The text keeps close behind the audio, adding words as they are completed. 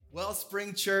Well,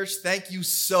 Spring Church, thank you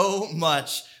so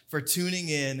much for tuning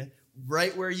in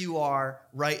right where you are,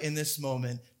 right in this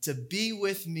moment, to be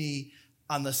with me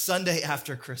on the Sunday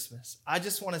after Christmas. I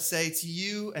just want to say to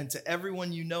you and to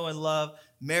everyone you know and love,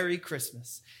 Merry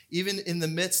Christmas. Even in the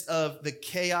midst of the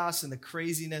chaos and the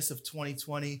craziness of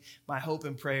 2020, my hope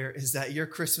and prayer is that your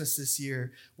Christmas this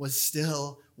year was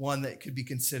still one that could be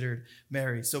considered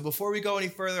merry. So before we go any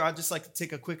further, I'd just like to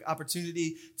take a quick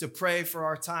opportunity to pray for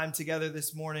our time together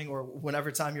this morning or whenever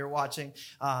time you're watching.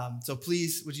 So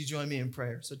please, would you join me in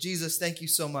prayer? So Jesus, thank you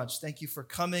so much. Thank you for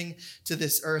coming to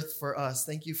this earth for us.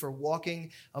 Thank you for walking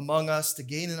among us to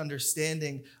gain an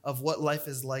understanding of what life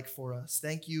is like for us.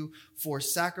 Thank you for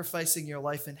sacrificing your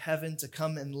life in heaven to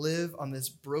come and live on this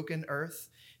broken earth.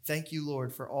 Thank you,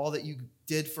 Lord, for all that you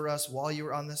did for us while you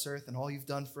were on this earth and all you've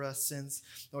done for us since.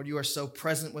 Lord, you are so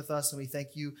present with us, and we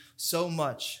thank you so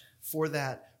much for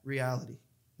that reality.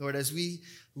 Lord, as we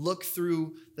look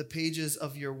through the pages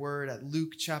of your word at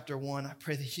Luke chapter 1, I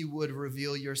pray that you would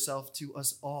reveal yourself to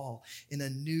us all in a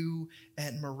new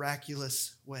and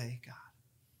miraculous way, God.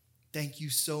 Thank you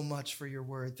so much for your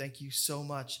word. Thank you so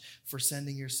much for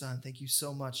sending your son. Thank you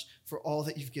so much for all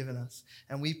that you've given us.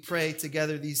 And we pray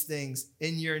together these things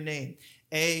in your name.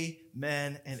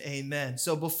 Amen and amen.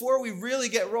 So before we really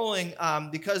get rolling,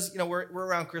 because we're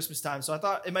around Christmas time, so I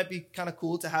thought it might be kind of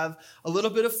cool to have a little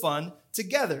bit of fun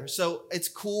together. So it's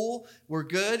cool. We're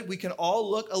good. We can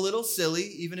all look a little silly,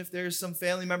 even if there's some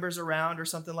family members around or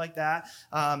something like that.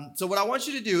 So what I want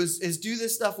you to do is do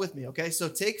this stuff with me, okay? So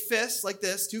take fists like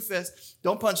this, 2 fists.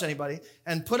 Don't punch anybody,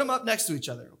 and put them up next to each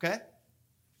other, okay?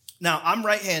 Now, I'm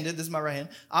right-handed. This is my right hand.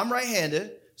 I'm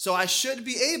right-handed. So I should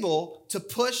be able to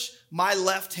push my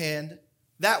left hand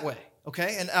that way,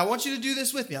 okay? And I want you to do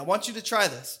this with me. I want you to try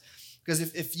this. Because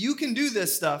if you can do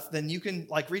this stuff, then you can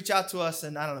reach out to us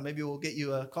and I don't know, maybe we'll get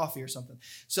you a coffee or something.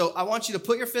 So I want you to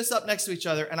put your fists up next to each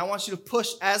other and I want you to push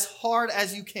as hard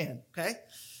as you can, okay?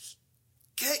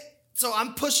 Okay, so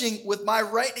I'm pushing with my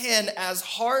right hand as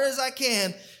hard as I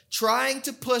can, trying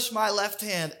to push my left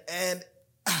hand, and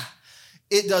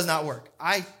it does not work.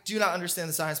 I do not understand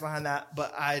the science behind that,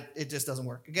 but it just doesn't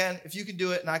work. Again, if you can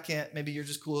do it and I can't, maybe you're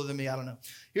just cooler than me. I don't know.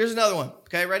 Here's another one.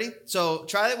 Okay, ready? So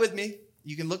try it with me.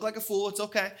 You can look like a fool. It's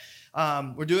okay.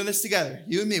 We're doing this together.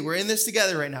 You and me. We're in this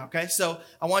together right now, okay? So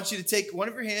I want you to take one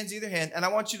of your hands, either hand, and I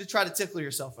want you to try to tickle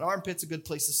yourself. An armpit's a good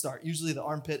place to start. Usually the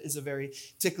armpit is a very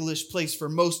ticklish place for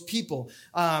most people.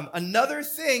 Another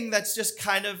thing that's just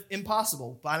kind of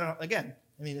impossible, but I don't know, again,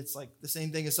 it's like the same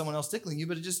thing as someone else tickling you,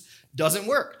 but it just doesn't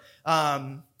work.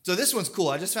 So this one's cool.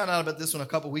 I just found out about this one a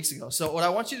couple weeks ago. So what I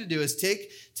want you to do is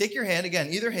take your hand, again,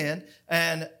 either hand,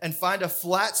 and find a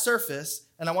flat surface,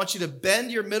 and I want you to bend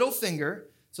your middle finger,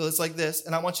 so it's like this,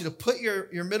 and I want you to put your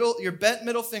bent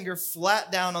middle finger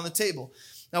flat down on the table.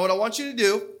 Now what I want you to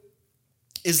do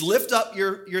is lift up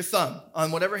your thumb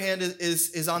on whatever hand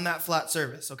is on that flat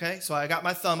surface, okay? So I got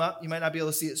my thumb up. You might not be able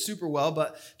to see it super well,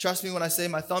 but trust me when I say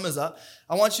my thumb is up.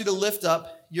 I want you to lift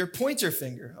up your pointer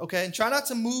finger, okay? And try not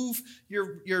to move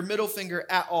your middle finger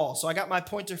at all. So I got my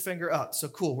pointer finger up. So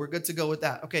cool, we're good to go with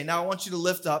that. Okay, now I want you to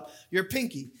lift up your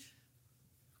pinky.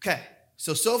 Okay,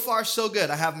 so far so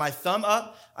good. I have my thumb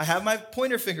up, I have my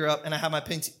pointer finger up, and I have my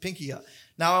pinky up.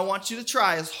 Now I want you to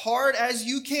try as hard as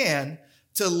you can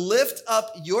to lift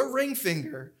up your ring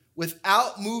finger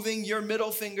without moving your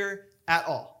middle finger at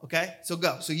all, okay? So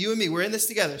go. So you and me, we're in this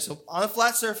together. So on a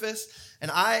flat surface, and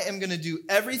I am going to do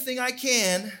everything I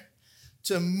can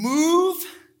to move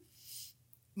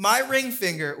my ring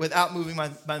finger without moving my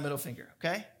middle finger,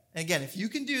 okay? And again, if you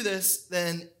can do this,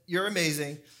 then you're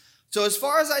amazing. So as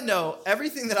far as I know,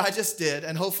 everything that I just did,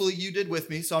 and hopefully you did with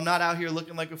me, so I'm not out here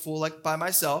looking like a fool like by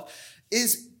myself,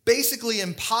 is basically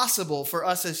impossible for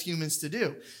us as humans to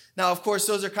do. Now, of course,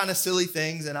 those are kind of silly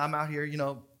things, and I'm out here,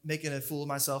 making a fool of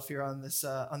myself here on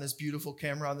this beautiful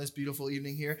camera, on this beautiful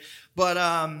evening here. But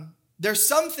there's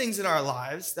some things in our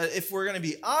lives that, if we're going to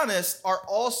be honest, are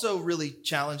also really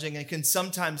challenging and can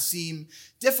sometimes seem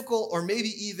difficult or maybe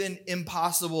even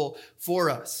impossible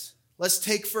for us. Let's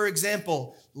take, for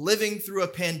example, living through a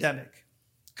pandemic.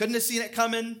 Couldn't have seen it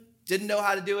coming, didn't know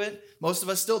how to do it. Most of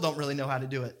us still don't really know how to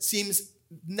do it. Seems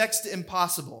next to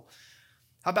impossible.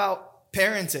 How about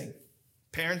parenting?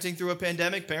 Parenting through a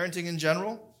pandemic, parenting in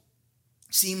general,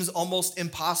 seems almost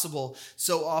impossible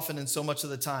so often and so much of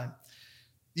the time.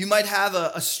 You might have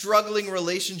a struggling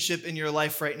relationship in your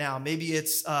life right now. Maybe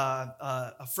it's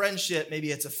a friendship, maybe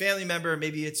it's a family member,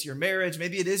 maybe it's your marriage,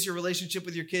 maybe it is your relationship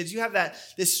with your kids. You have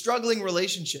this struggling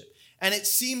relationship, and it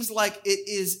seems like it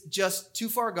is just too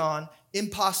far gone,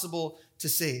 impossible to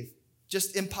save,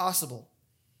 just impossible.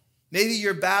 Maybe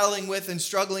you're battling with and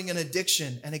struggling an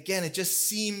addiction. And again, it just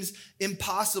seems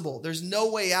impossible. There's no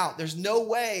way out. There's no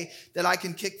way that I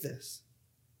can kick this.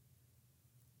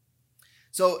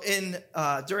 So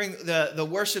during the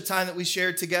worship time that we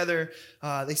shared together,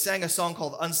 they sang a song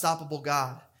called Unstoppable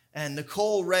God. And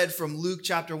Nicole read from Luke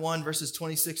chapter 1, verses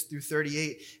 26 through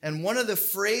 38. And one of the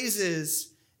phrases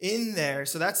in there,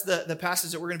 so that's the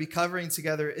passage that we're going to be covering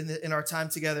together in our time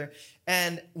together.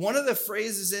 And one of the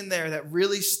phrases in there that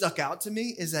really stuck out to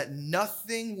me is that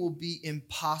nothing will be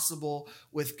impossible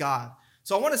with God.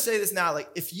 So I want to say this now, like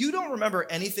if you don't remember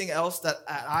anything else that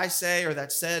I say or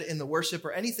that's said in the worship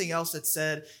or anything else that's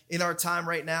said in our time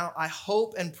right now, I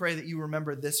hope and pray that you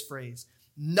remember this phrase.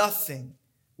 Nothing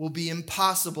will be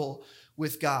impossible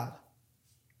with God.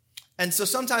 And so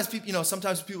sometimes people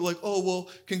are like, oh,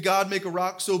 well, can God make a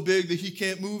rock so big that he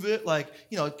can't move it? Like,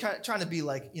 trying to be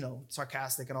like,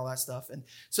 sarcastic and all that stuff. And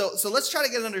so let's try to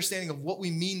get an understanding of what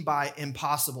we mean by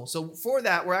impossible. So for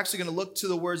that, we're actually going to look to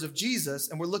the words of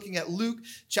Jesus, and we're looking at Luke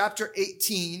chapter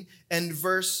 18 and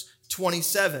verse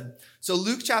 27. So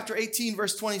Luke chapter 18,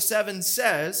 verse 27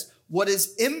 says, what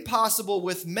is impossible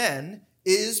with men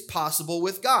is possible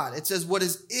with God. It says, what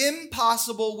is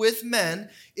impossible with men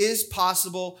is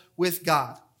possible with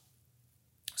God.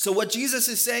 So what Jesus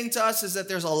is saying to us is that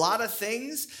there's a lot of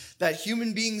things that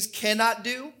human beings cannot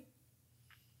do.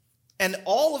 And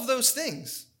all of those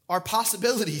things are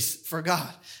possibilities for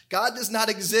God. God does not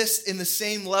exist in the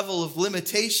same level of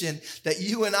limitation that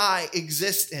you and I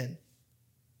exist in.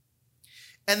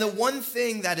 And the one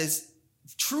thing that is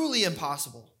truly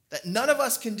impossible, that none of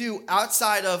us can do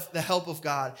outside of the help of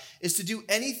God, is to do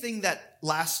anything that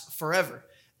lasts forever,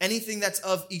 anything that's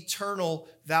of eternal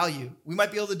value. We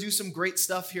might be able to do some great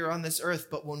stuff here on this earth,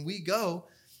 but when we go,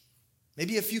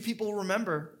 maybe a few people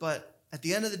remember, but at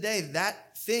the end of the day,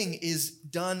 that thing is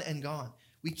done and gone.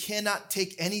 We cannot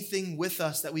take anything with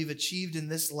us that we've achieved in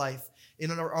this life,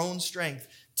 in our own strength,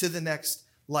 to the next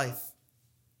life.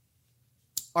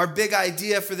 Our big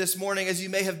idea for this morning, as you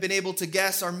may have been able to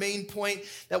guess, our main point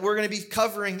that we're going to be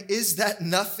covering is that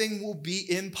nothing will be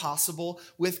impossible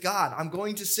with God. I'm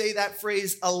going to say that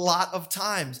phrase a lot of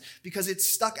times because it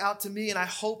stuck out to me, and I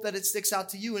hope that it sticks out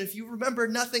to you. And if you remember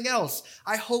nothing else,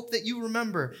 I hope that you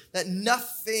remember that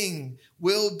nothing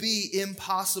will be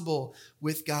impossible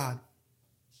with God.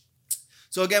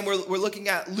 So again, we're looking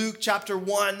at Luke chapter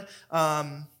 1,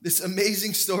 this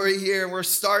amazing story here. We're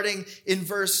starting in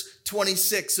verse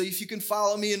 26. So if you can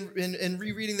follow me in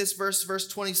rereading this verse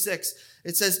 26,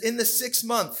 it says, in the 6th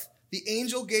month, the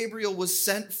angel Gabriel was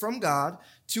sent from God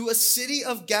to a city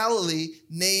of Galilee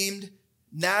named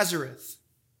Nazareth.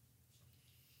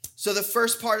 So the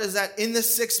first part is that in the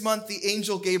 6th month, the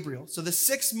angel Gabriel. So the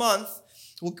 6th month,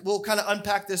 we'll kind of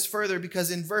unpack this further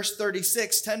because in verse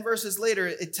 36, 10 verses later,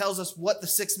 it tells us what the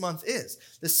 6th month is.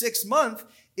 The 6th month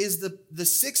is the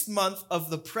 6th month of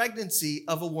the pregnancy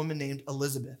of a woman named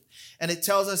Elizabeth. And it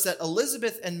tells us that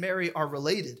Elizabeth and Mary are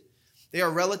related. They are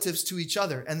relatives to each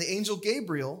other. And the angel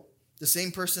Gabriel, the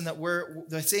same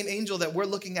angel that we're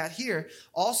looking at here,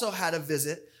 also had a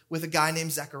visit with a guy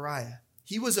named Zechariah.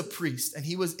 He was a priest, and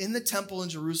he was in the temple in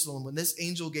Jerusalem when this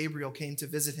angel Gabriel came to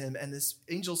visit him. And this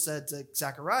angel said to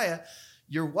Zechariah,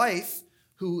 your wife,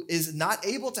 who is not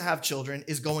able to have children,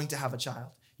 is going to have a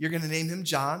child. You're going to name him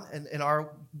John. And in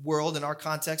our world, in our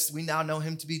context, we now know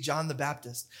him to be John the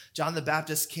Baptist. John the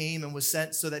Baptist came and was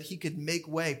sent so that he could make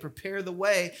way, prepare the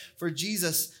way for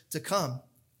Jesus to come.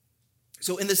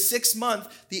 So in the 6th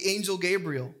month, the angel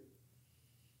Gabriel,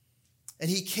 and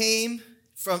he came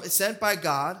sent by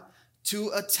God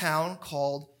to a town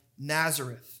called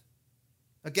Nazareth.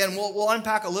 Again, we'll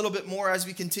unpack a little bit more as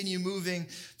we continue moving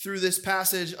through this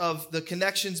passage of the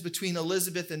connections between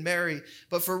Elizabeth and Mary.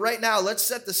 But for right now, let's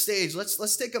set the stage.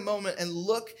 Let's take a moment and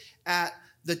look at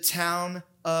the town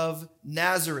of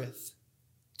Nazareth.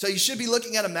 So you should be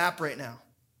looking at a map right now.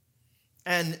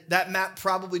 And that map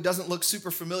probably doesn't look super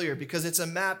familiar because it's a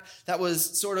map that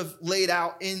was sort of laid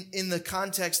out in the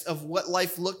context of what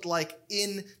life looked like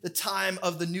in the time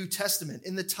of the New Testament,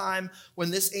 in the time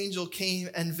when this angel came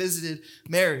and visited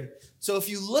Mary. So if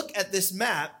you look at this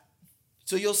map,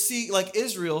 so you'll see like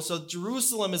Israel, so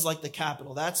Jerusalem is like the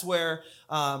capital. That's where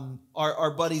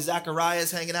our buddy Zechariah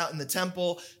is hanging out in the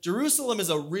temple. Jerusalem is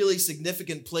a really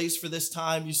significant place for this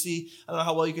time. You see, I don't know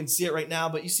how well you can see it right now,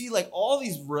 but you see like all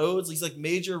these roads, these like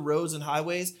major roads and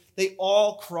highways, they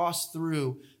all cross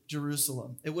through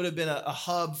Jerusalem. It would have been a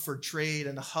hub for trade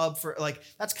and a hub for like,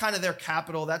 that's kind of their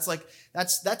capital. That's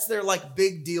their like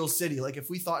big deal city. Like if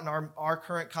we thought in our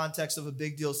current context of a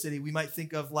big deal city, we might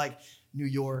think of like New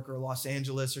York or Los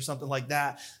Angeles or something like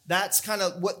that. That's kind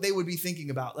of what they would be thinking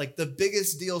about. Like the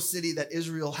biggest deal city that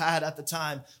Israel had at the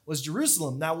time was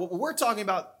Jerusalem. Now, what we're talking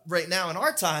about right now in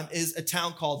our time is a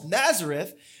town called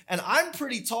Nazareth. And I'm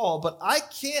pretty tall, but I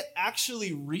can't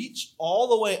actually reach all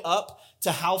the way up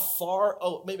to how far,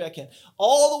 oh, maybe I can,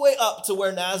 all the way up to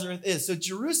where Nazareth is. So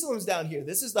Jerusalem's down here.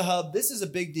 This is the hub. This is a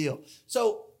big deal.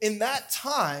 So in that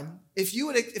time, if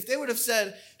they would have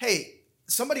said, hey,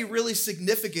 somebody really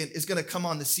significant is going to come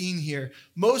on the scene here,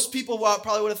 most people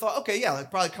probably would have thought, okay, yeah, like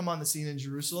probably come on the scene in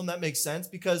Jerusalem. That makes sense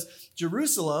because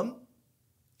Jerusalem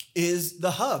is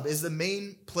the hub, is the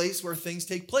main place where things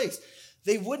take place.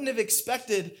 They wouldn't have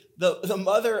expected the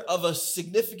mother of a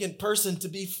significant person to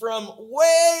be from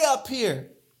way up here.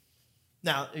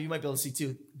 Now, you might be able to see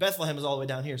too, Bethlehem is all the way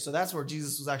down here. So that's where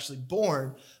Jesus was actually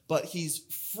born. But he's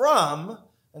from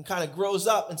and kind of grows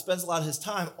up and spends a lot of his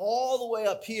time all the way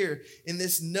up here in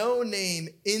this no-name,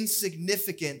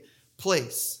 insignificant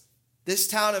place. This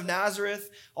town of Nazareth,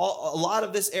 a lot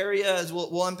of this area, as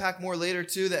we'll unpack more later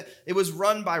too, that it was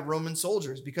run by Roman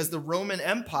soldiers because the Roman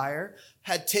Empire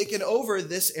had taken over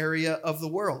this area of the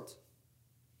world.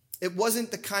 It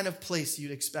wasn't the kind of place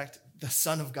you'd expect the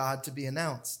Son of God to be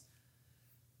announced.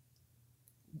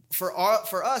 For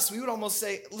us, we would almost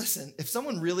say, listen, if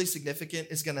someone really significant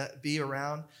is going to be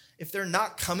around, if they're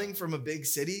not coming from a big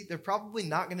city, they're probably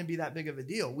not going to be that big of a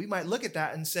deal. We might look at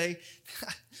that and say,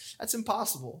 that's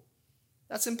impossible.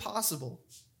 That's impossible.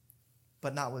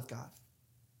 But not with God.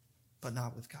 But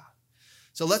not with God.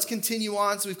 So let's continue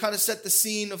on. So we've kind of set the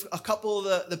scene of a couple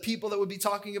of the people that we'll be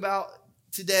talking about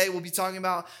today. We'll be talking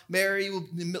about Mary.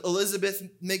 Elizabeth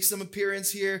makes some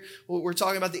appearance here. We're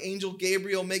talking about the angel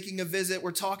Gabriel making a visit.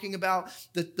 We're talking about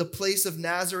the place of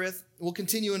Nazareth. We'll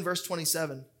continue in verse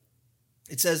 27.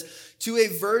 It says, to a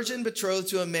virgin betrothed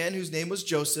to a man whose name was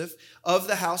Joseph of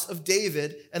the house of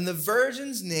David, and the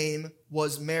virgin's name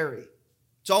was Mary.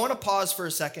 So I want to pause for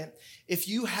a second. If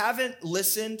you haven't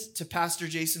listened to Pastor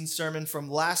Jason's sermon from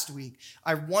last week,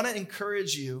 I want to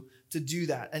encourage you to do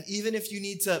that. And even if you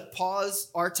need to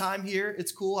pause our time here,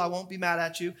 it's cool. I won't be mad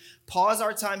at you. Pause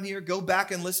our time here. Go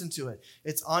back and listen to it.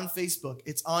 It's on Facebook.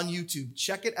 It's on YouTube.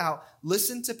 Check it out.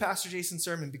 Listen to Pastor Jason's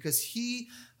sermon because he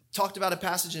talked about a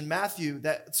passage in Matthew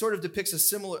that sort of depicts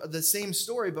the same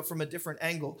story, but from a different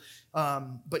angle.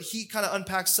 But he kind of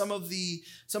unpacks some of the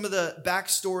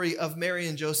backstory of Mary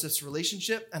and Joseph's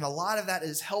relationship, and a lot of that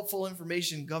is helpful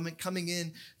information coming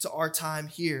in to our time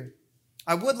here.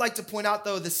 I would like to point out,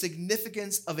 though, the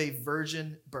significance of a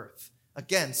virgin birth.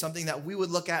 Again, something that we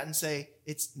would look at and say,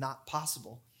 it's not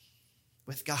possible.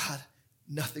 With God,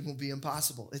 nothing will be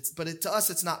impossible. To us,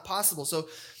 it's not possible. So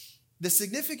the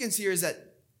significance here is that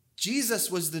Jesus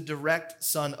was the direct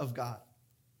Son of God.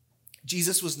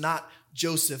 Jesus was not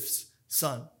Joseph's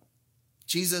son.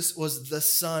 Jesus was the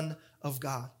Son of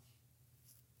God.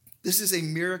 This is a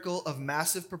miracle of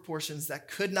massive proportions that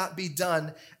could not be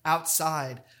done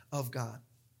outside of God.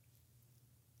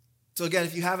 So again,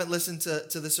 if you haven't listened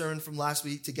to the sermon from last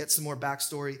week to get some more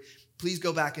backstory, please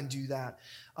go back and do that.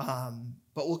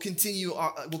 But we'll continue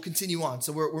on.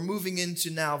 So we're moving into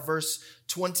now verse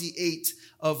 28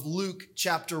 of Luke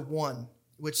chapter 1,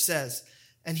 which says,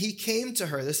 and he came to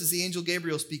her, this is the angel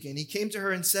Gabriel speaking, he came to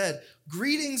her and said,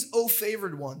 greetings, O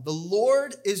favored one, the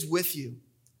Lord is with you.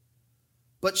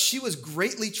 But she was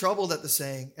greatly troubled at the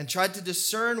saying and tried to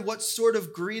discern what sort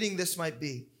of greeting this might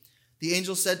be. The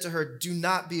angel said to her, do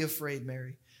not be afraid,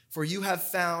 Mary, for you have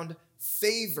found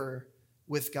favor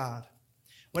with God.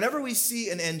 Whenever we see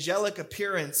an angelic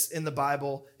appearance in the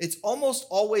Bible, it's almost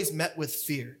always met with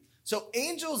fear. So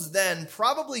angels then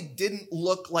probably didn't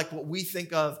look like what we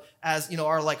think of as,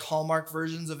 our like Hallmark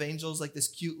versions of angels, like this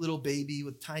cute little baby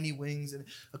with tiny wings and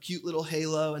a cute little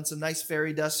halo and some nice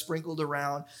fairy dust sprinkled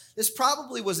around. This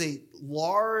probably was a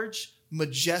large,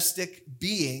 majestic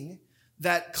being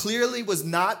that clearly was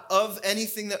not of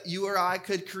anything that you or I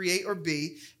could create or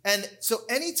be. And so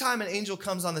anytime an angel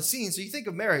comes on the scene, so you think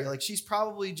of Mary, like she's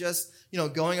probably just,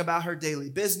 going about her daily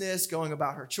business, going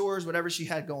about her chores, whatever she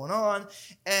had going on.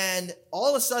 And all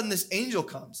of a sudden this angel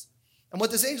comes. And what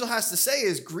this angel has to say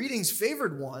is, greetings,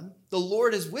 favored one, the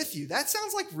Lord is with you. That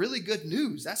sounds like really good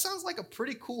news. That sounds like a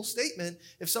pretty cool statement.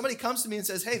 If somebody comes to me and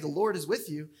says, hey, the Lord is with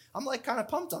you, I'm like kind of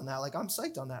pumped on that. Like I'm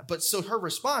psyched on that. But so her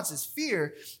response is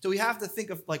fear. So we have to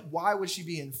think of like, why would she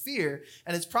be in fear?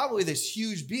 And it's probably this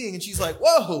huge being. And she's like,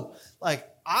 whoa, like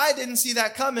I didn't see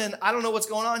that coming. I don't know what's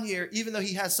going on here, even though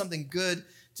he has something good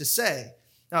to say.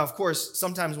 Now, of course,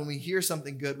 sometimes when we hear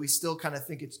something good, we still kind of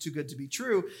think it's too good to be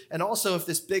true. And also, if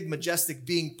this big, majestic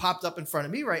being popped up in front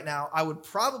of me right now, I would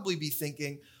probably be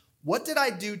thinking, what did I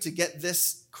do to get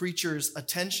this creature's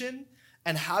attention?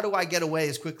 And how do I get away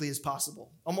as quickly as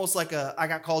possible? Almost like I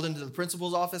got called into the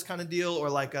principal's office kind of deal, or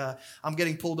like I'm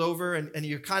getting pulled over, and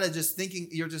you're kind of just thinking,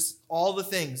 you're just all the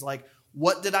things like,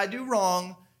 what did I do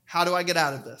wrong? How do I get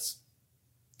out of this?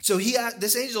 So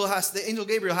the angel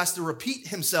Gabriel has to repeat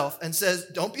himself and says,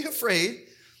 don't be afraid.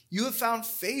 You have found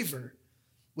favor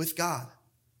with God.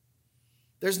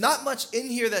 There's not much in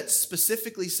here that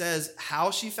specifically says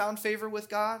how she found favor with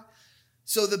God.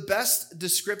 So the best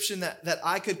description that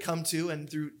I could come to, and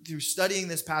through studying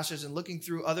this passage and looking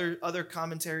through other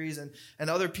commentaries and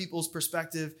other people's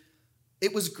perspective,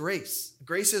 it was grace.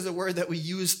 Grace is a word that we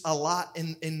use a lot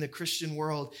in the Christian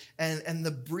world. And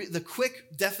the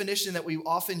quick definition that we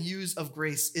often use of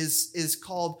grace is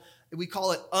called, we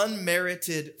call it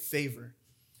unmerited favor.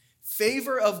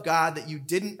 Favor of God that you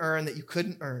didn't earn, that you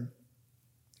couldn't earn.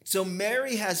 So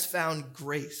Mary has found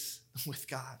grace with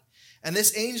God. And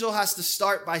this angel has to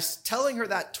start by telling her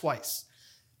that twice.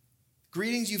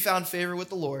 Greetings, you found favor with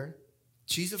the Lord.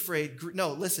 She's afraid.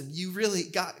 No, listen, you really,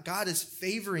 God is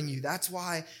favoring you. That's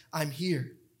why I'm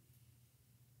here.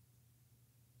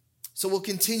 So we'll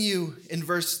continue in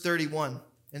verse 31.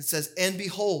 And it says, and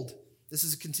behold, this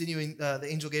is continuing the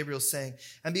angel Gabriel saying,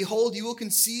 and behold, you will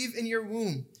conceive in your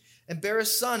womb and bear a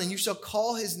son, and you shall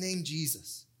call his name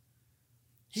Jesus.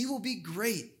 He will be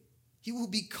great. He will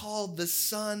be called the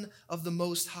Son of the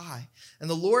Most High. And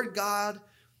the Lord God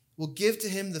will give to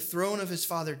him the throne of his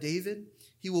father David.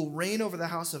 He will reign over the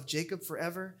house of Jacob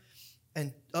forever,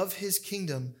 and of his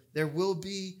kingdom there will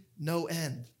be no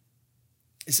end.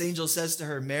 This angel says to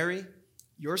her, Mary,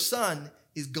 your son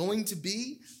is going to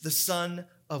be the Son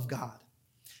of God.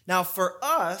 Now, for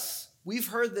us, we've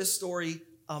heard this story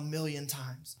a million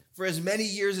times. For as many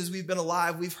years as we've been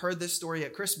alive, we've heard this story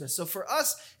at Christmas. So for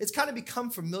us, it's kind of become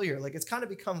familiar. Like, it's kind of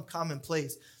become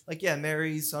commonplace. Like, yeah,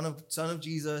 Mary, son of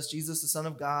Jesus, Jesus, the Son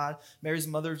of God, Mary's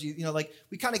mother of Jesus. You know, like,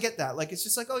 we kind of get that. Like, it's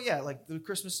just like, oh yeah, like the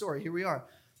Christmas story. Here we are.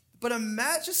 But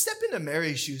just step into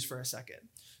Mary's shoes for a second.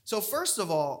 So first of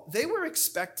all, they were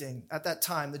expecting, at that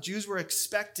time, the Jews were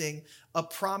expecting a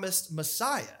promised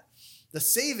Messiah, the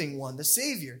saving one, the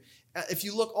Savior. If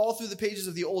you look all through the pages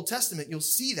of the Old Testament, you'll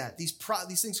see that these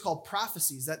things called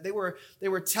prophecies, that they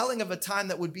were telling of a time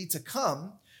that would be to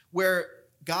come where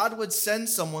God would send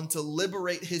someone to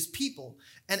liberate his people.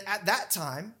 And at that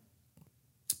time,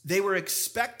 they were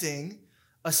expecting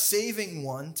a saving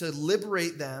one to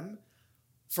liberate them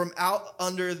from out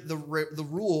under the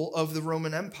rule of the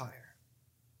Roman Empire.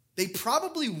 They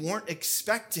probably weren't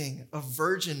expecting a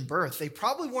virgin birth. They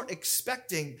probably weren't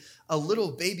expecting a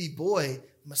little baby boy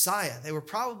Messiah. They were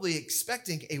probably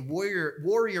expecting a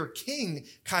warrior king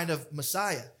kind of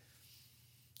Messiah.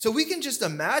 So we can just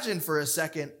imagine for a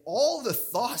second all the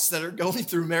thoughts that are going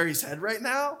through Mary's head right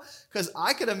now, because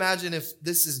I could imagine if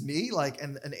this is me, like,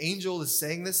 and an angel is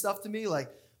saying this stuff to me, like,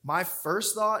 my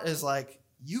first thought is like,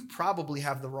 you probably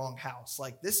have the wrong house.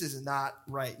 Like, this is not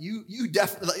right. You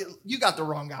definitely, you got the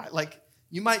wrong guy. Like,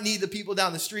 you might need the people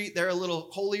down the street. They're a little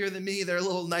holier than me. They're a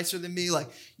little nicer than me. Like,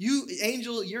 you,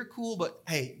 angel, you're cool, but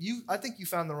hey, I think you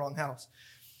found the wrong house.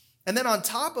 And then on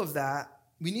top of that,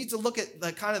 we need to look at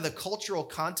the kind of the cultural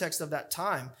context of that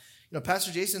time. You know,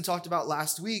 Pastor Jason talked about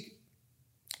last week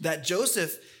that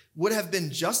Joseph would have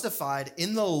been justified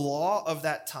in the law of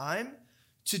that time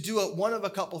to do one of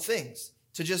a couple things.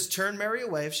 To just turn Mary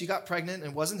away if she got pregnant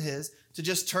and wasn't his, to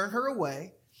just turn her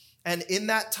away. And in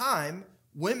that time,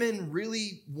 women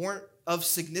really weren't of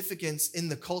significance in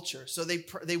the culture. So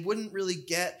they wouldn't really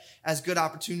get as good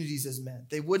opportunities as men.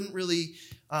 They wouldn't really,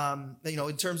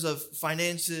 in terms of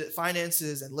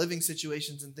finances and living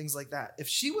situations and things like that. If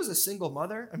she was a single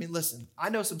mother, I mean, listen, I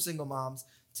know some single moms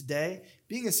today.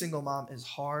 Being a single mom is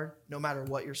hard, no matter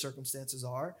what your circumstances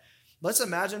are. Let's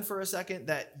imagine for a second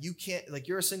that you can't, like,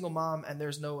 you're a single mom and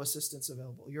there's no assistance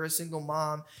available. You're a single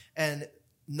mom and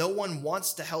no one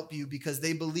wants to help you because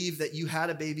they believe that you had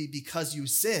a baby because you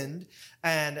sinned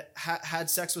and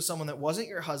had sex with someone that wasn't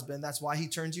your husband. That's why he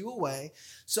turned you away.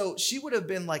 So she would have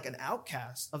been like an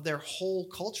outcast of their whole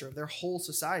culture, of their whole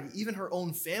society. Even her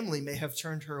own family may have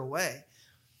turned her away.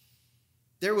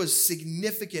 There was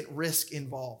significant risk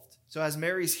involved. So as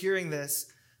Mary's hearing this,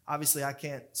 obviously, I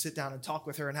can't sit down and talk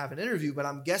with her and have an interview, but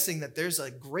I'm guessing that there's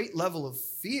a great level of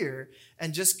fear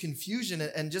and just confusion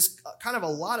and just kind of a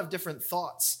lot of different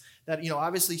thoughts that,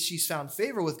 obviously she's found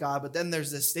favor with God, but then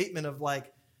there's this statement of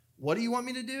like, what do you want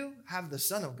me to do? Have the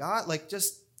Son of God? Like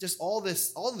just all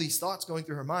of these thoughts going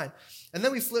through her mind. And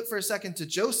then we flip for a second to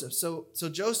Joseph. So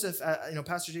Joseph,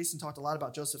 Pastor Jason talked a lot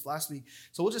about Joseph last week.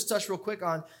 So we'll just touch real quick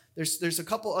on, there's a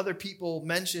couple other people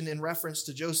mentioned in reference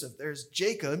to Joseph. There's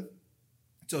Jacob,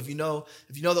 So if you know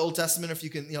the Old Testament, or if you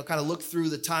can, kind of look through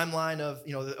the timeline of,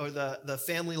 the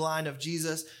family line of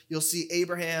Jesus, you'll see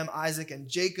Abraham, Isaac, and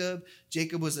Jacob.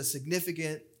 Jacob was a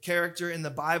significant character in the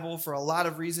Bible for a lot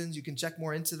of reasons. You can check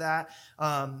more into that.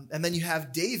 And then you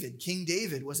have David. King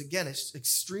David was, again, an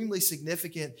extremely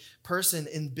significant person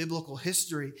in biblical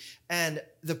history. And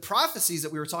the prophecies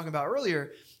that we were talking about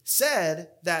earlier said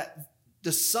that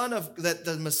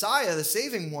the Messiah, the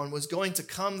saving one, was going to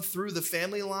come through the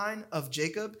family line of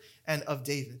Jacob and of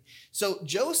David. So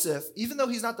Joseph, even though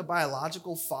he's not the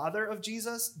biological father of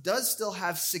Jesus, does still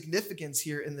have significance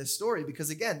here in this story,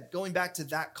 because again, going back to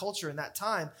that culture and that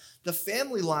time, the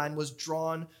family line was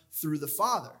drawn through the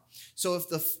father. So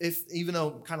if even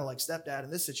though kind of like stepdad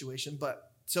in this situation,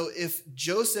 so if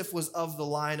Joseph was of the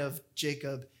line of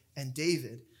Jacob and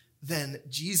David, then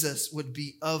Jesus would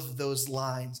be of those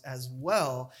lines as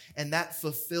well. And that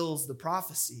fulfills the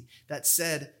prophecy that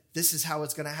said, this is how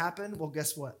it's going to happen. Well,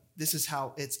 guess what? This is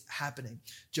how it's happening.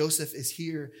 Joseph is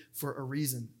here for a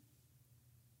reason.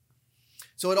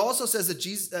 So it also says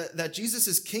that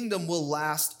Jesus' kingdom will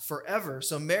last forever.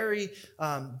 So Mary,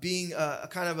 being a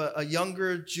kind of a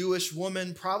younger Jewish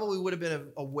woman, probably would have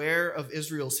been aware of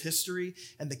Israel's history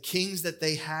and the kings that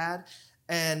they had.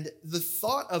 And the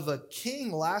thought of a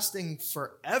king lasting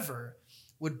forever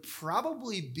would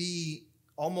probably be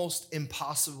almost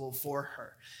impossible for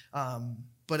her.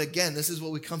 But again, this is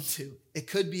what we come to. It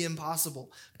could be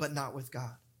impossible, but not with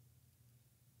God.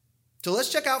 So let's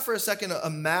check out for a second a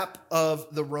map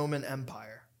of the Roman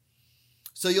Empire.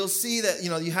 So you'll see that,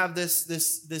 you have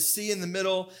this sea in the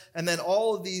middle, and then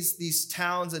all of these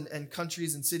towns and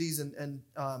countries and cities and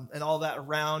all that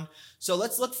around. So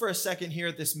let's look for a second here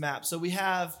at this map. So we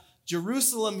have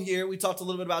Jerusalem here. We talked a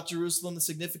little bit about Jerusalem, the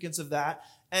significance of that.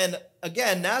 And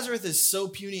again, Nazareth is so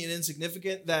puny and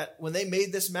insignificant that when they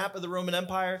made this map of the Roman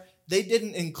Empire, they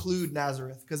didn't include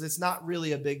Nazareth because it's not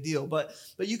really a big deal. But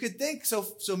you could think, so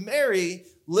Mary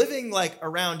living like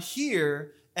around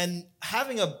here and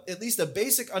having at least a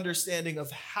basic understanding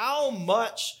of how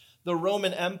much the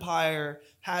Roman Empire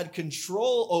had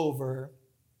control over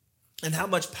and how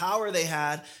much power they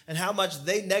had and how much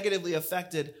they negatively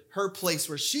affected her place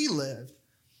where she lived.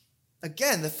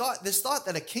 Again, this thought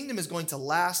that a kingdom is going to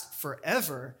last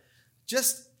forever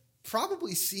just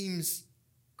probably seems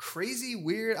crazy,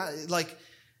 weird.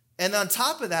 And on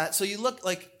top of that, so you look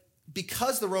like,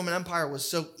 because the Roman Empire was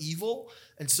so evil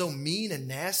and so mean and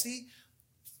nasty,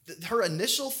 her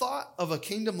initial thought of a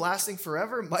kingdom lasting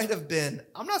forever might have been,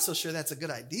 I'm not so sure that's a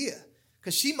good idea.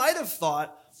 Because she might have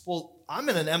thought, well, I'm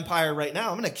in an empire right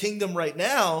now. I'm in a kingdom right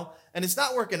now, and it's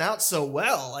not working out so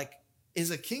well. Like,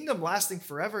 is a kingdom lasting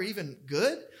forever even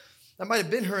good? That might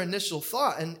have been her initial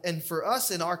thought. And for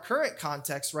us in our current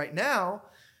context right now,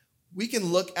 we can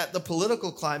look at the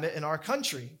political climate in our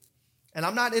country. And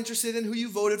I'm not interested in who you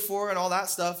voted for and all that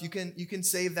stuff. You can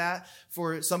save that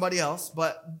for somebody else.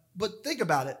 But think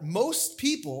about it. Most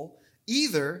people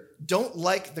either don't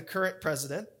like the current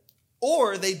president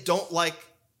or they don't like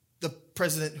the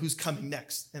president who's coming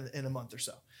next in a month or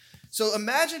so. So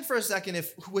imagine for a second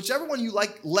if whichever one you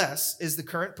like less is the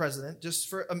current president, just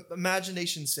for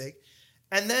imagination's sake.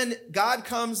 And then God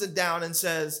comes down and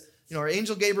says, or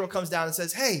Angel Gabriel comes down and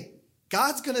says, hey,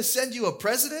 God's going to send you a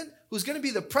president who's going to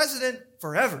be the president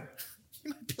forever.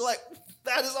 You might be like,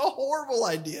 that is a horrible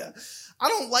idea. I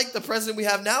don't like the president we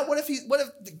have now. What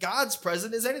if God's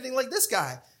president is anything like this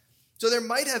guy? So there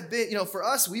might have been, for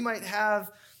us, we might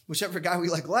have, whichever guy we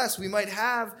like less, we might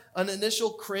have an initial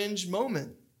cringe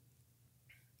moment.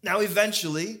 Now,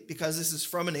 eventually, because this is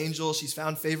from an angel, she's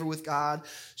found favor with God.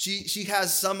 She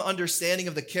has some understanding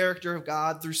of the character of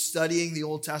God through studying the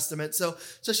Old Testament. So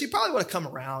she probably would have come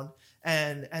around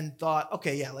and thought,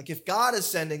 okay, yeah, like if God is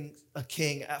sending a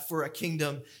king for a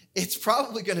kingdom, it's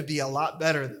probably going to be a lot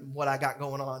better than what I got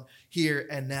going on here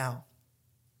and now.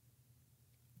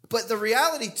 But the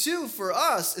reality, too, for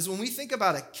us is when we think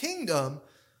about a kingdom,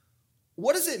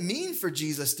 what does it mean for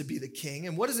Jesus to be the king?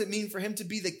 And what does it mean for him to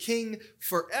be the king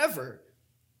forever?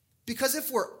 Because if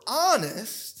we're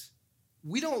honest,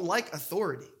 we don't like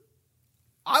authority.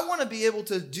 I want to be able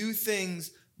to do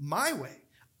things my way.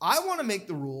 I want to make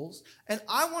the rules, and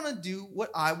I want to do what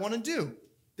I want to do.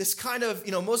 This kind of,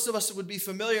 most of us would be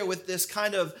familiar with this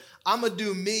kind of, I'm going to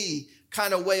do me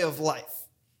kind of way of life.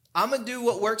 I'm going to do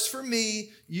what works for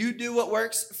me. You do what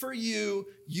works for you.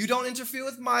 You don't interfere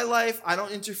with my life. I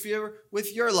don't interfere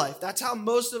with your life. That's how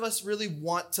most of us really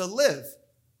want to live.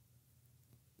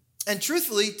 And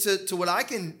truthfully, to what I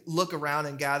can look around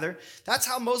and gather, that's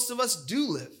how most of us do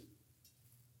live.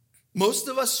 Most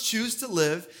of us choose to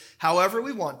live however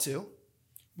we want to,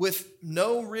 with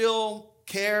no real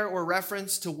care or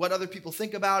reference to what other people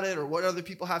think about it or what other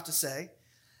people have to say.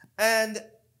 And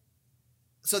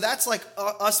so that's like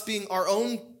us being our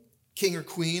own king or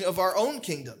queen of our own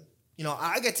kingdom. You know,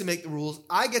 I get to make the rules.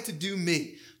 I get to do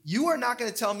me. You are not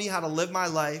going to tell me how to live my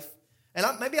life. And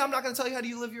maybe I'm not going to tell you how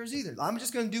to live yours either. I'm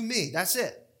just going to do me. That's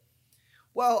it.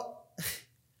 Well,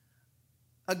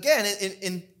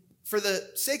 again, for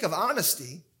the sake of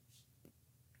honesty,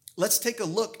 let's take a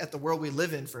look at the world we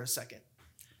live in for a second.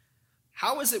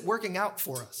 How is it working out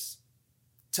for us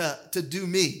to do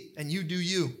me and you do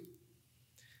you?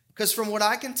 Because from what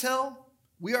I can tell,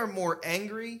 we are more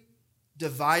angry,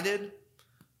 divided,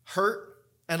 hurt,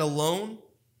 and alone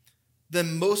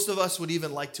than most of us would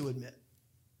even like to admit.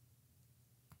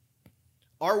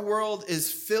 Our world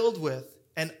is filled with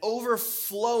and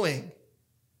overflowing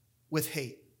with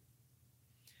hate.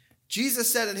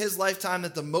 Jesus said in his lifetime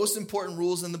that the most important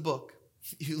rules in the book,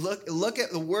 you look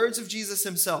at the words of Jesus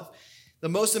himself, the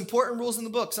most important rules in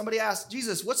the book. Somebody asked,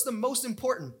 Jesus, what's the most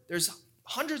important? There's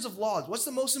hundreds of laws. What's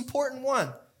the most important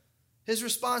one? His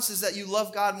response is that you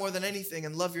love God more than anything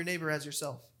and love your neighbor as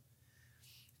yourself.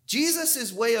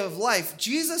 Jesus' way of life,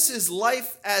 Jesus'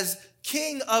 life as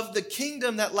king of the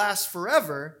kingdom that lasts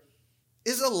forever,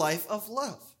 is a life of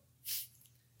love.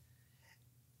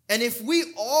 And if we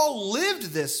all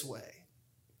lived this way,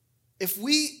 if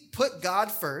we put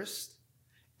God first,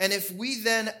 and if we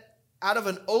then, out of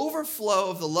an overflow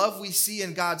of the love we see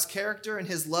in God's character and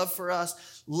his love for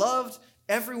us, loved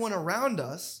everyone around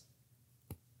us,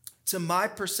 to my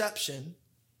perception,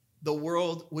 the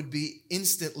world would be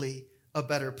instantly a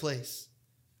better place.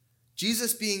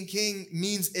 Jesus being king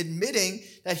means admitting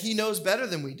that he knows better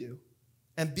than we do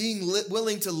and being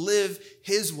willing to live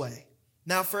his way.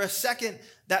 Now, for a second,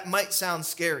 that might sound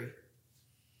scary.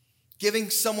 Giving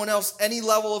someone else any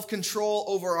level of control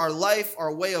over our life,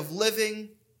 our way of living,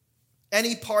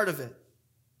 any part of it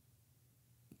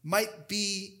might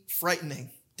be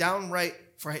frightening, downright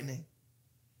frightening.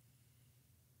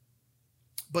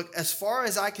 But as far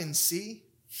as I can see,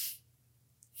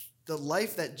 the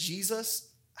life that Jesus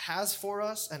has for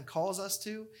us and calls us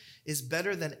to is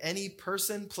better than any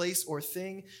person, place, or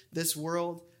thing this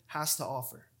world has to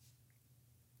offer.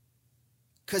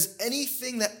 Because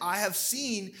anything that I have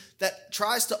seen that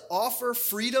tries to offer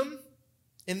freedom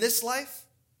in this life,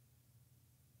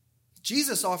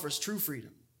 Jesus offers true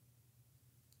freedom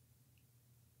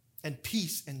and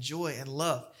peace and joy and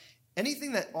love.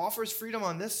 Anything that offers freedom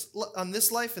on this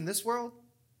life, in this world,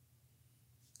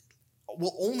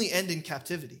 will only end in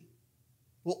captivity,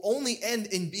 will only end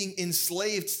in being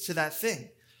enslaved to that thing.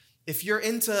 If you're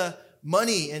into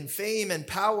money and fame and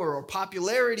power or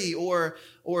popularity or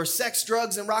sex,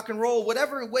 drugs, and rock and roll,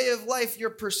 whatever way of life you're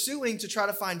pursuing to try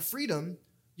to find freedom,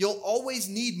 you'll always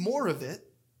need more of it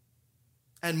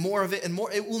and more of it and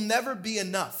more. It will never be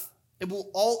enough. You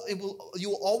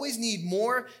will always need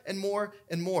more and more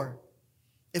and more.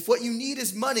 If what you need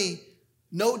is money,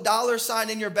 no dollar sign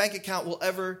in your bank account will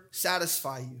ever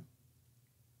satisfy you.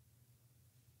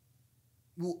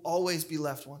 You will always be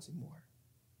left wanting more.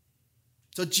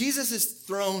 So Jesus'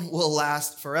 throne will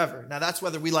last forever. Now that's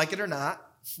whether we like it or not,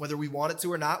 whether we want it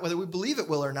to or not, whether we believe it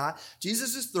will or not.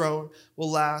 Jesus' throne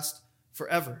will last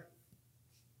forever.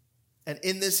 And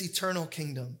in this eternal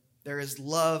kingdom, there is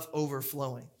love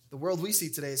overflowing. The world we see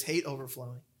today is hate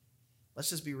overflowing. Let's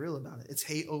just be real about it. It's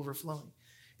hate overflowing.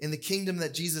 In the kingdom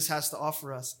that Jesus has to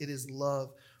offer us, it is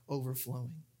love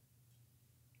overflowing.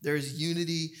 There is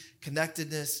unity,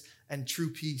 connectedness, and true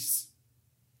peace.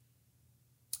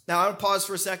 Now, I want to pause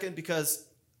for a second because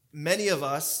many of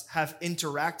us have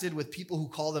interacted with people who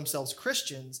call themselves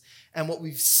Christians, and what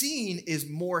we've seen is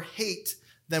more hate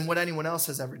than what anyone else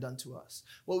has ever done to us.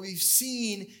 What we've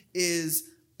seen is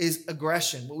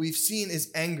aggression. What we've seen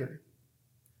is anger.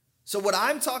 So what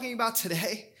I'm talking about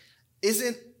today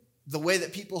isn't the way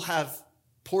that people have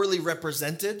poorly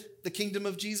represented the kingdom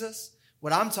of Jesus.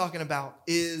 What I'm talking about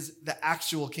is the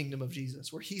actual kingdom of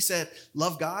Jesus, where he said,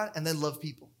 love God and then love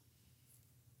people.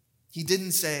 He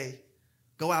didn't say,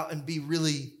 go out and be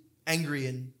really angry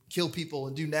and kill people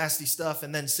and do nasty stuff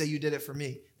and then say you did it for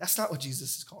me. That's not what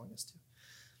Jesus is calling us to.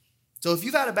 So if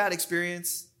you've had a bad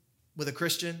experience with a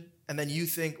Christian and then you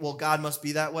think, well, God must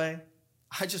be that way,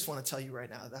 I just want to tell you right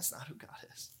now, that's not who God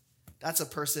is. That's a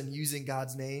person using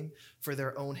God's name for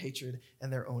their own hatred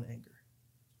and their own anger.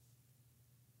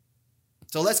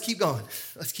 So let's keep going.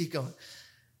 Let's keep going.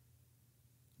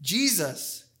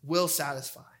 Jesus will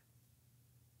satisfy.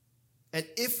 And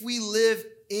if we live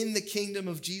in the kingdom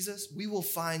of Jesus, we will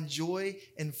find joy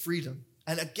and freedom.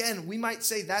 And again, we might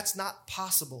say that's not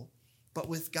possible, but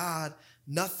with God,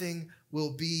 nothing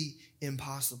will be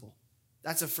impossible.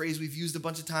 That's a phrase we've used a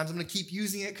bunch of times. I'm going to keep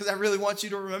using it because I really want you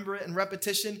to remember it. And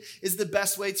repetition is the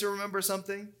best way to remember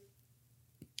something.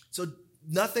 So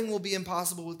nothing will be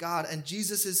impossible with God, and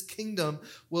Jesus' kingdom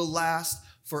will last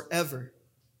forever.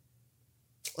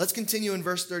 Let's continue in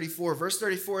verse 34. Verse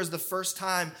 34 is the first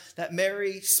time that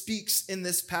Mary speaks in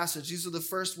this passage. These are the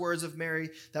first words of Mary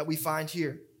that we find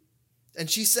here. And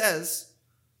she says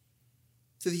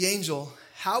to the angel,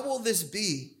 "How will this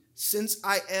be since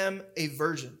I am a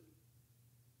virgin?"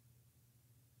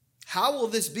 How will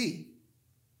this be?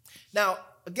 Now,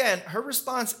 again, her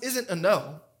response isn't a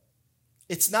no.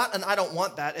 It's not an I don't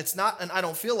want that. It's not an I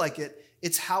don't feel like it.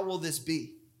 It's how will this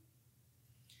be?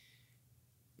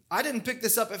 I didn't pick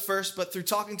this up at first, but through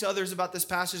talking to others about this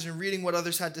passage and reading what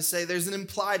others had to say, there's an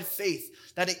implied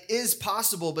faith that it is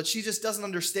possible, but she just doesn't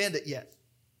understand it yet.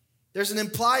 There's an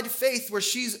implied faith where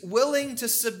she's willing to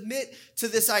submit to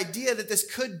this idea that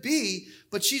this could be,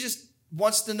 but she just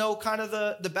wants to know kind of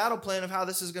the battle plan of how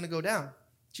this is going to go down.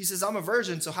 She says, I'm a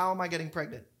virgin, so how am I getting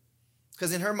pregnant?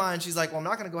 Because in her mind, she's like, well, I'm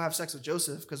not going to go have sex with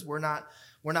Joseph because we're not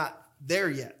there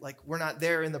yet. Like, we're not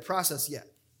there in the process yet.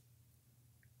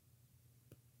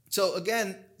 So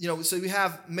again, so we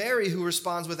have Mary who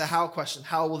responds with a how question.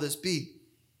 How will this be?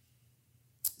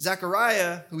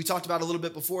 Zechariah, who we talked about a little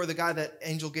bit before, the guy that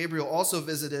Angel Gabriel also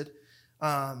visited,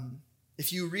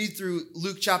 if you read through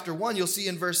Luke chapter 1, you'll see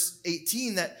in verse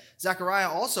 18 that Zechariah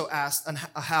also asked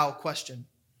a how question.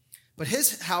 But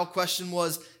his how question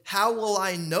was, how will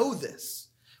I know this?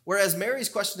 Whereas Mary's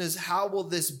question is, how will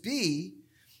this be?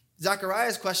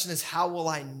 Zechariah's question is, how will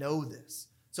I know this?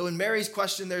 So in Mary's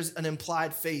question, there's an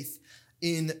implied faith.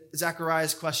 In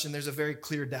Zechariah's question, there's a very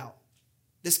clear doubt.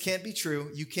 This can't be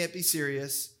true. You can't be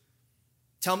serious.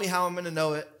 Tell me how I'm going to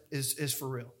know it is for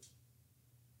real.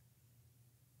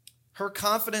 Her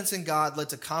confidence in God led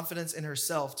to confidence in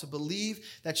herself to believe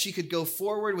that she could go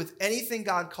forward with anything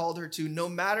God called her to, no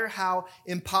matter how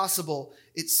impossible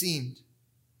it seemed.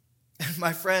 And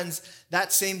my friends,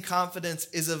 that same confidence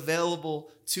is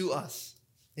available to us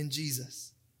in Jesus.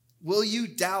 Will you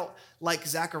doubt like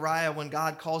Zechariah when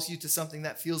God calls you to something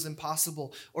that feels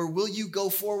impossible? Or will you go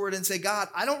forward and say, God,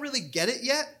 I don't really get it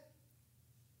yet,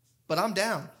 but I'm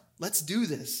down. Let's do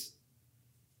this.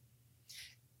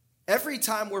 Every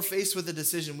time we're faced with a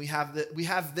decision, we have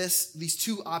these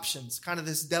two options, kind of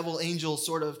this devil-angel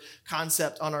sort of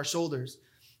concept on our shoulders.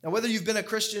 Now, whether you've been a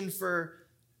Christian for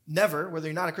never, whether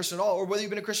you're not a Christian at all, or whether you've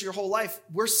been a Christian your whole life,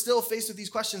 we're still faced with these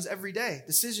questions every day,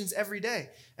 decisions every day.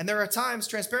 And there are times,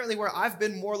 transparently, where I've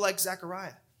been more like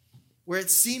Zechariah, where it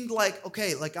seemed like,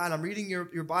 okay, like God, I'm reading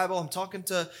your Bible, I'm talking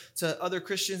to other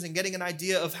Christians and getting an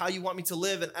idea of how you want me to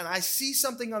live, and I see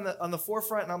something on the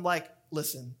forefront, and I'm like,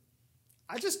 listen,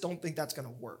 I just don't think that's going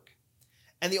to work.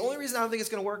 And the only reason I don't think it's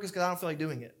going to work is because I don't feel like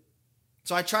doing it.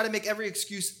 So I try to make every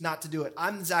excuse not to do it.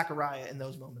 I'm Zechariah in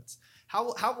those moments.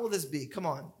 How will this be? Come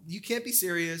on. You can't be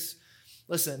serious.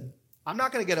 Listen, I'm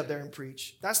not going to get up there and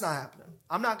preach. That's not happening.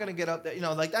 I'm not going to get up there,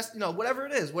 that's, whatever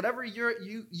it is, whatever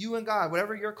you and God,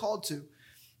 whatever you're called to.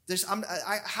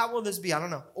 How will this be? I don't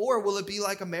know. Or will it be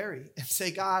like a Mary and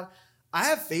say, God, I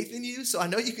have faith in you, so I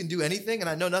know you can do anything, and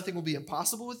I know nothing will be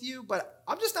impossible with you, but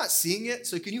I'm just not seeing it.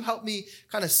 So can you help me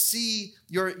kind of see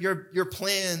your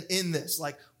plan in this?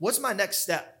 Like, what's my next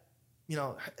step?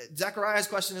 Zechariah's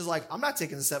question is like, I'm not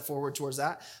taking a step forward towards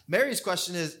that. Mary's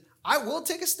question is, I will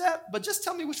take a step, but just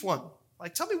tell me which one.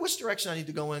 Like, tell me which direction I need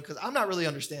to go in, because I'm not really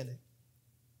understanding.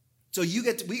 So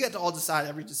we get to all decide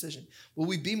every decision. Will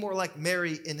we be more like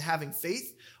Mary in having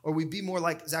faith, or will we be more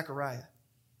like Zechariah?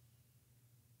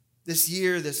 This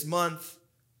year, this month,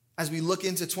 as we look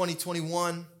into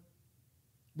 2021,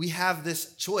 we have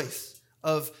this choice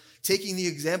of taking the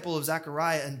example of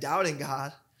Zechariah and doubting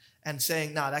God and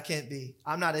saying, no, that can't be.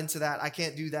 I'm not into that. I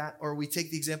can't do that. Or we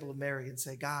take the example of Mary and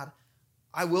say, God,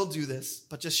 I will do this,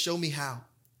 but just show me how.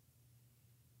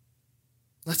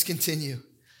 Let's continue.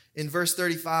 In verse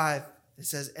 35, it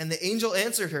says, and the angel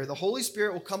answered her, the Holy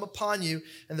Spirit will come upon you,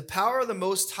 and the power of the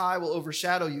Most High will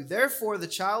overshadow you. Therefore, the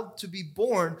child to be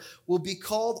born will be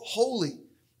called Holy,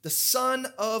 the Son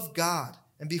of God.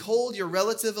 And behold, your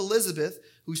relative Elizabeth,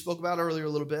 who we spoke about earlier a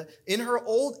little bit, in her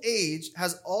old age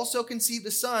has also conceived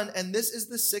a son, and this is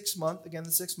the 6th month, again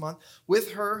the 6th month,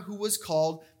 with her who was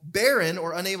called barren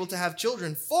or unable to have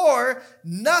children. For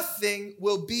nothing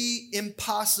will be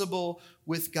impossible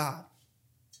with God.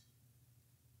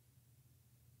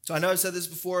 So I know I've said this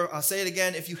before. I'll say it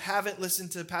again. If you haven't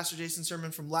listened to Pastor Jason's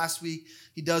sermon from last week,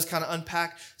 he does kind of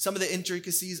unpack some of the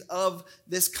intricacies of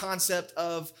this concept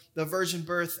of the virgin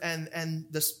birth and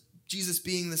Jesus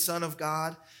being the Son of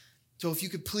God. So if you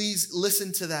could please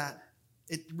listen to that.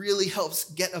 It really helps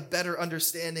get a better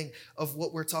understanding of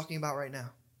what we're talking about right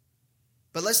now.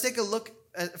 But let's take a look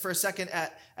for a second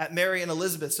at Mary and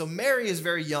Elizabeth. So Mary is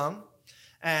very young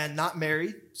and not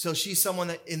married. So she's someone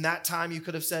that in that time you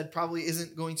could have said probably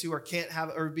isn't going to or can't have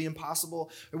or be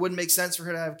impossible. It wouldn't make sense for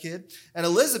her to have a kid. And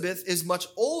Elizabeth is much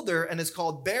older and is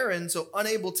called barren, so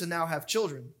unable to now have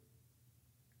children.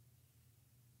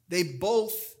 They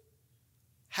both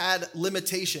had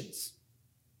limitations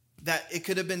that it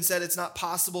could have been said it's not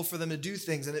possible for them to do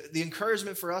things. And the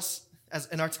encouragement for us as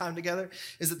in our time together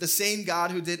is that the same God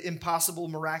who did impossible,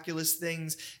 miraculous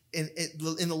things in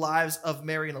the lives of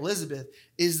Mary and Elizabeth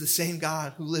is the same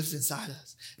God who lives inside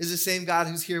us, is the same God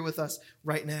who's here with us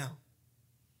right now.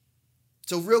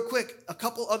 So real quick, a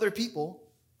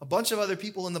bunch of other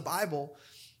people in the Bible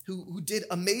who did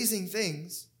amazing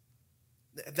things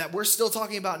that we're still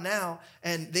talking about now,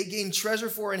 and they gained treasure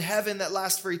for in heaven that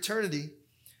lasts for eternity.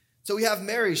 So we have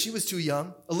Mary, she was too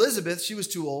young. Elizabeth, she was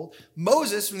too old.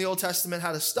 Moses from the Old Testament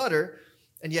had a stutter,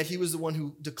 and yet he was the one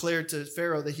who declared to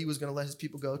Pharaoh that he was going to let his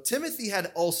people go. Timothy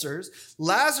had ulcers.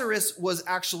 Lazarus was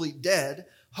actually dead.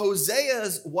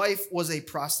 Hosea's wife was a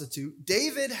prostitute.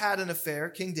 David had an affair,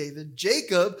 King David.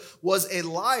 Jacob was a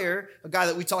liar, a guy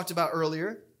that we talked about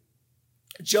earlier.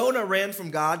 Jonah ran from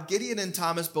God. Gideon and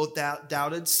Thomas both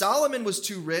doubted. Solomon was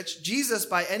too rich. Jesus,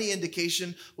 by any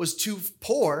indication, was too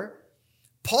poor.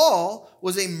 Paul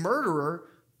was a murderer,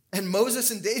 and Moses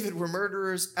and David were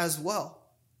murderers as well.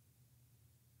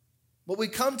 What we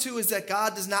come to is that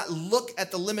God does not look at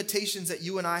the limitations that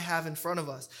you and I have in front of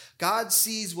us. God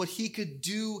sees what he could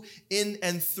do in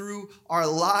and through our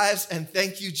lives, and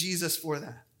thank you, Jesus, for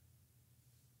that.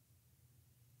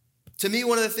 To me,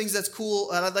 one of the things that's cool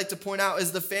and I'd like to point out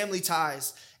is the family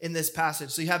ties in this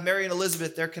passage. So you have Mary and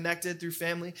Elizabeth, they're connected through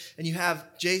family. And you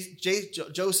have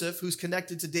Joseph, who's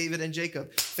connected to David and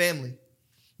Jacob, family.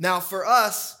 Now for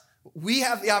us, we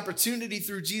have the opportunity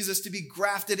through Jesus to be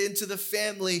grafted into the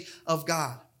family of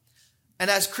God.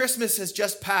 And as Christmas has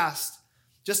just passed,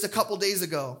 just a couple days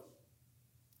ago,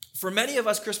 for many of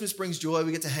us, Christmas brings joy.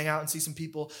 We get to hang out and see some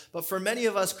people. But for many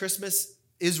of us, Christmas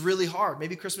is really hard.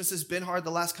 Maybe Christmas has been hard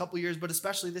the last couple years, but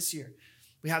especially this year.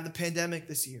 We have the pandemic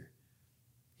this year.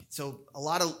 So a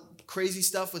lot of crazy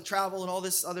stuff with travel and all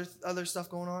this other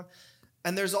stuff going on.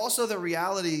 And there's also the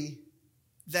reality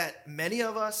that many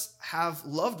of us have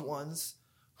loved ones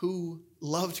who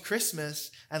loved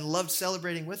Christmas and loved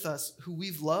celebrating with us, who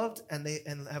we've loved and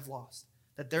have lost,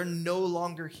 that they're no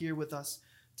longer here with us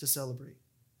to celebrate.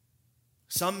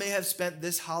 Some may have spent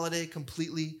this holiday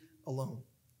completely alone.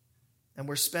 And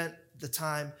we're spent the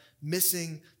time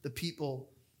missing the people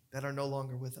that are no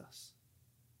longer with us.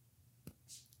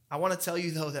 I want to tell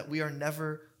you, though, that we are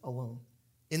never alone.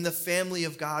 In the family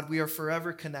of God, we are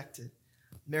forever connected.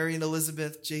 Mary and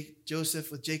Elizabeth,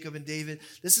 Joseph with Jacob and David.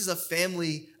 This is a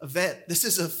family event. This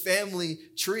is a family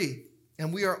tree.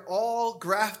 And we are all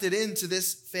grafted into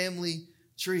this family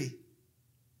tree.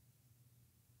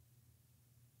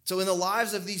 So in the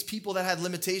lives of these people that had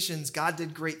limitations, God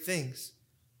did great things.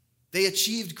 They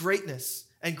achieved greatness,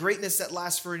 and greatness that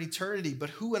lasts for an eternity. But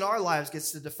who in our lives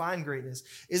gets to define greatness?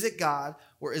 Is it God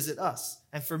or is it us?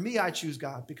 And for me, I choose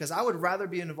God, because I would rather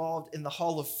be involved in the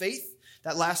hall of faith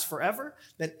that lasts forever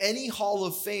than any hall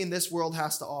of fame this world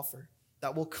has to offer.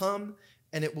 That will come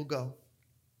and it will go.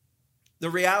 The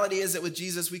reality is that with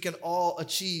Jesus, we can all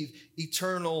achieve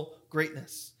eternal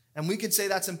greatness. And we could say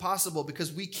that's impossible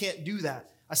because we can't do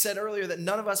that. I said earlier that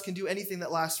none of us can do anything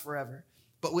that lasts forever.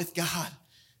 But with God,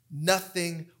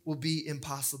 nothing will be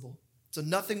impossible. So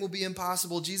nothing will be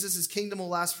impossible. Jesus' kingdom will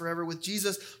last forever. With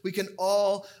Jesus, we can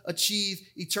all achieve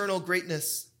eternal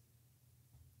greatness.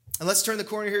 And let's turn the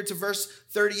corner here to verse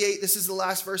 38. This is the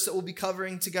last verse that we'll be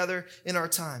covering together in our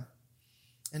time.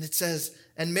 And it says,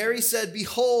 "And Mary said,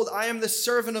 'Behold, I am the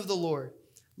servant of the Lord.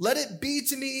 Let it be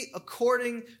to me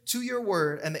according to your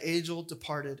word.' And the angel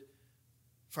departed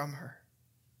from her."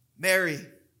 Mary,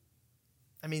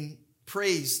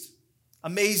 praised.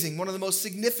 Amazing. One of the most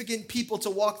significant people to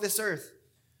walk this earth.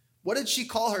 What did she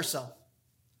call herself?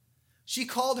 She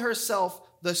called herself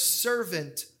the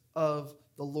servant of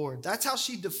the Lord. That's how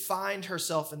she defined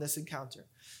herself in this encounter.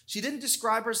 She didn't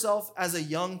describe herself as a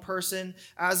young person,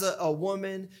 as a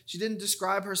woman. She didn't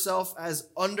describe herself as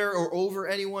under or over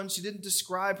anyone. She didn't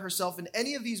describe herself in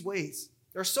any of these ways.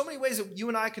 There are so many ways that you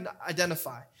and I can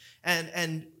identify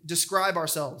and describe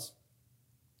ourselves.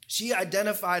 She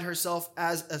identified herself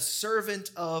as a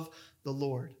servant of the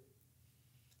Lord.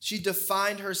 She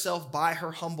defined herself by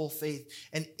her humble faith.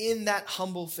 And in that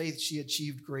humble faith, she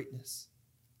achieved greatness.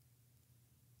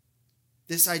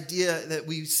 This idea that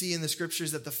we see in the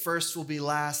scriptures that the first will be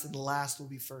last and the last will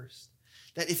be first.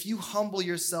 that if you humble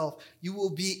yourself, you will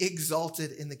be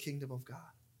exalted in the kingdom of God.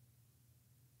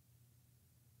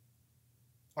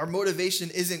 Our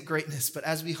motivation isn't greatness, but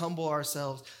as we humble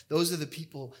ourselves, those are the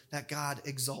people that God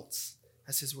exalts,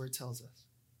 as his word tells us.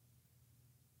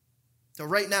 So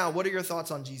right now, what are your thoughts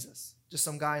on Jesus? Just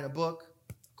some guy in a book,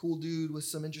 a cool dude with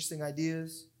some interesting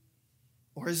ideas?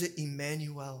 Or is it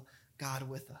Emmanuel, God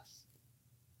with us?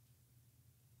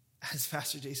 As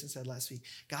Pastor Jason said last week,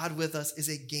 God with us is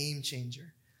a game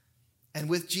changer. And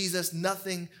with Jesus,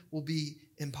 nothing will be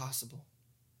impossible.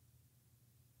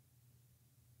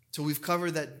 So we've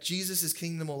covered that Jesus'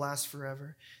 kingdom will last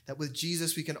forever, that with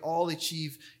Jesus we can all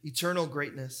achieve eternal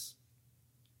greatness.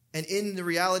 And in the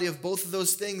reality of both of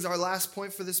those things, our last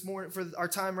point for this morning, for our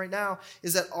time right now,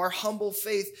 is that our humble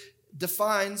faith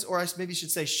defines, or I maybe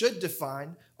should say should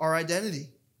define, our identity.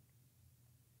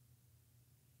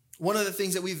 One of the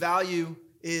things that we value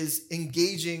is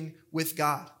engaging with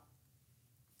God.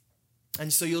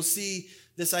 And so you'll see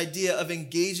this idea of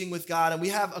engaging with God, and we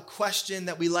have a question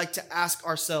that we like to ask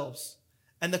ourselves.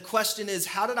 And the question is,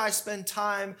 how did I spend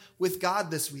time with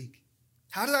God this week?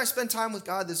 How did I spend time with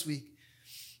God this week?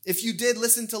 If you did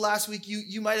listen to last week,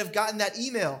 you might have gotten that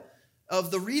email of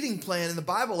the reading plan in the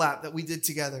Bible app that we did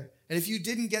together. And if you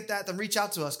didn't get that, then reach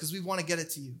out to us because we want to get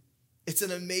it to you. It's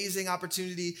an amazing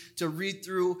opportunity to read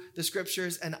through the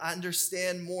scriptures and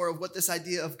understand more of what this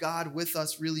idea of God with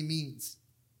us really means.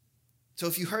 So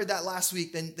if you heard that last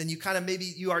week, then you kind of, maybe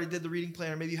you already did the reading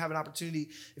plan, or maybe you have an opportunity.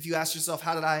 If you ask yourself,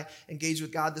 how did I engage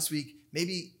with God this week?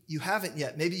 Maybe you haven't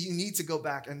yet. Maybe you need to go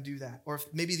back and do that. Or if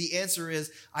maybe the answer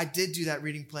is, I did do that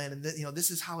reading plan, and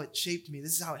this is how it shaped me.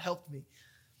 This is how it helped me.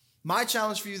 My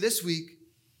challenge for you this week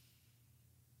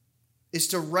is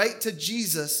to write to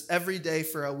Jesus every day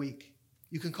for a week.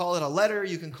 You can call it a letter,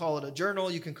 you can call it a journal,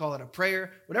 you can call it a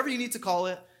prayer, whatever you need to call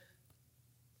it.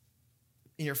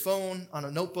 In your phone, on a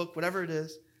notebook, whatever it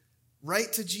is,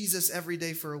 write to Jesus every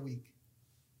day for a week.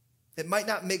 It might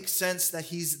not make sense that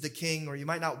he's the king, or you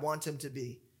might not want him to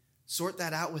be. Sort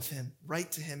that out with him.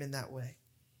 Write to him in that way.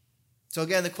 So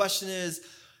again, the question is,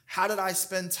 how did I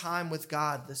spend time with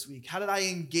God this week? How did I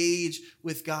engage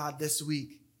with God this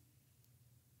week?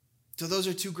 So those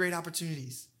are two great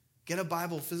opportunities. Get a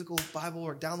Bible, physical Bible,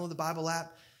 or download the Bible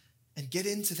app and get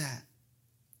into that.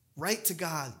 Write to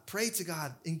God, pray to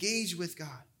God, engage with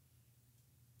God.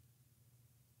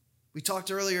 We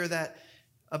talked earlier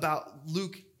about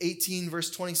Luke 18, verse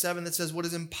 27, that says, what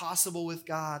is impossible with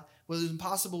God, what is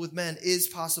impossible with men is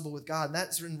possible with God. And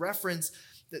that's in reference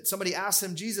that somebody asked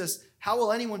him, Jesus, how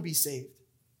will anyone be saved?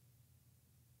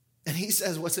 And he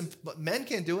says, but men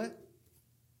can't do it.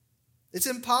 It's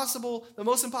impossible. The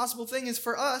most impossible thing is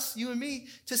for us, you and me,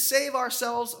 to save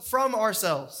ourselves from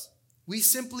ourselves. We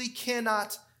simply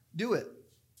cannot do it.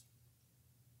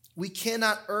 We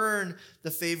cannot earn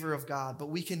the favor of God, but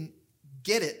we can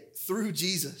get it through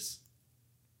Jesus.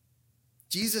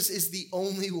 Jesus is the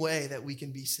only way that we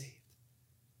can be saved.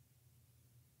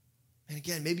 And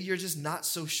again, maybe you're just not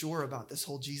so sure about this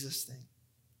whole Jesus thing.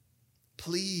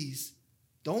 Please,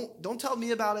 don't tell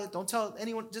me about it. Don't tell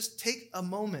anyone. Just take a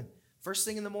moment. First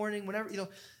thing in the morning, whenever,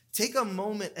 take a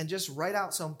moment and just write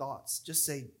out some thoughts. Just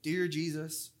say, Dear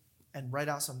Jesus, and write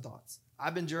out some thoughts.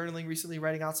 I've been journaling recently,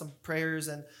 writing out some prayers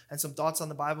and some thoughts on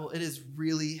the Bible. It has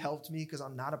really helped me because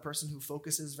I'm not a person who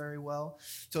focuses very well.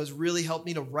 So it's really helped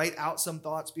me to write out some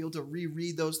thoughts, be able to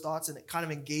reread those thoughts and kind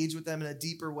of engage with them in a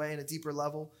deeper way, in a deeper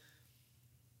level.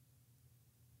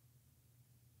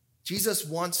 Jesus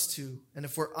wants to, and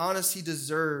if we're honest, he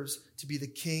deserves to be the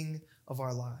king of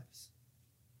our lives.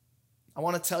 I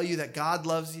want to tell you that God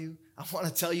loves you. I want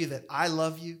to tell you that I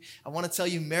love you. I want to tell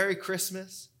you Merry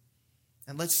Christmas.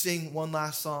 And let's sing one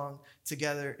last song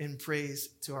together in praise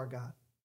to our God.